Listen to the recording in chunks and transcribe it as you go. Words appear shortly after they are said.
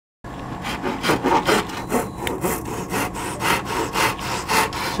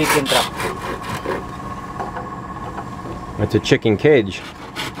chicken trap. It's a chicken cage.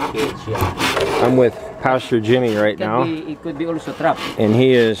 Cage, yeah. I'm with Pastor Jimmy right now. It could be also trap. And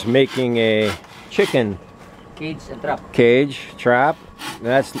he is making a chicken Cage and trap. cage trap.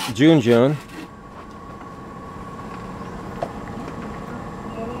 That's June.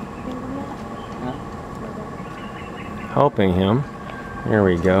 Helping him. There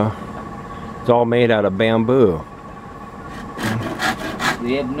we go. It's all made out of bamboo.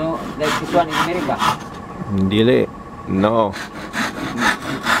 We have no, like this one in America. Dili? No.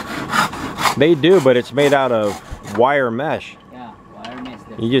 They do, but it's made out of wire mesh. Yeah, wire mesh.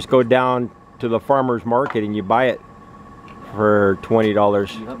 You just go down to the farmer's market and you buy it for $20,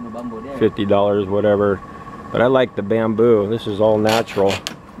 You have no bamboo there. $50, whatever. But I like the bamboo. This is all natural.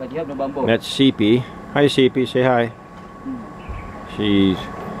 But you have no bamboo. That's Seepy. Hi, Seepy. Say hi. She's,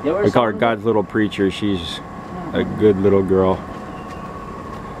 we call her God's little preacher. She's a good little girl.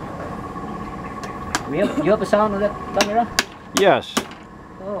 You have a sound of that camera? Yes.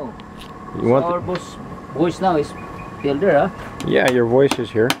 Oh. You want our voice now is still there, huh? Yeah, your voice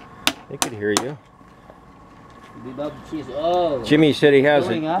is here. They could hear you. Oh. Jimmy said he has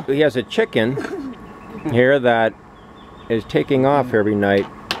a chicken here that is taking off every night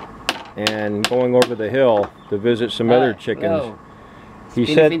and going over the hill to visit some other chickens. Wow. He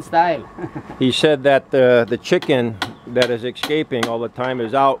Philippine style. He said that the chicken that is escaping all the time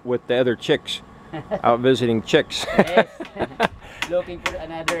is out with the other chicks, out visiting chicks. Yes. Looking for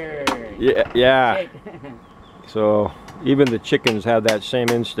another. Yeah. So even the chickens have that same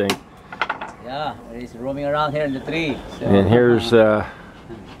instinct. Yeah, he's roaming around here in the tree. So. And here's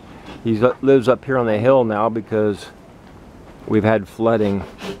he lives up here on the hill now because we've had flooding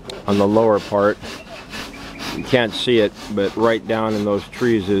on the lower part. You can't see it, but right down in those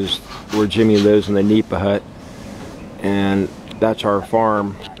trees is where Jimmy lives in the Nipa hut, and that's our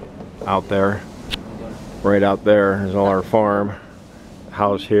farm out there. Right out there is all our farm.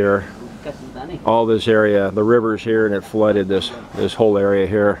 House here. All this area, the river's here, and it flooded this whole area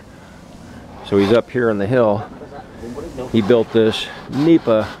here. So he's up here on the hill. He built this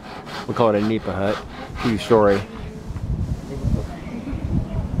Nipa, we call it a Nipa hut, 2-story.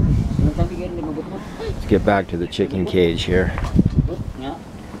 Let's get back to the chicken cage here.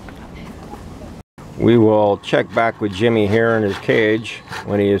 We will check back with Jimmy here in his cage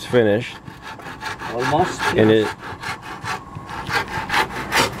when he is finished. Almost. And it.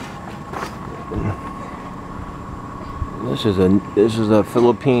 This is a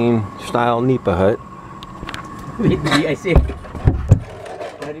Philippine style Nipa hut. With de-ice.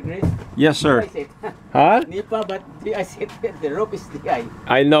 Yes, sir. Huh? Nipa, but de-ice. The roof is de-ice.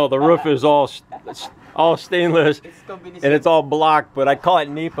 I know the roof is all stainless, It's and it's all blocked. But I call it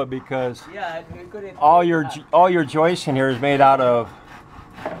Nipa because all your joists in here is made out of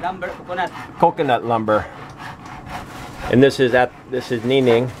coconut lumber. And this is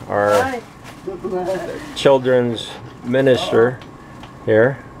Nining, our children's minister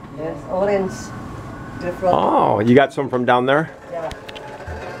here. Yes, orange. Oh, you got some from down there? Yeah.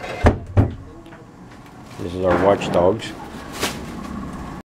 This is our watchdogs.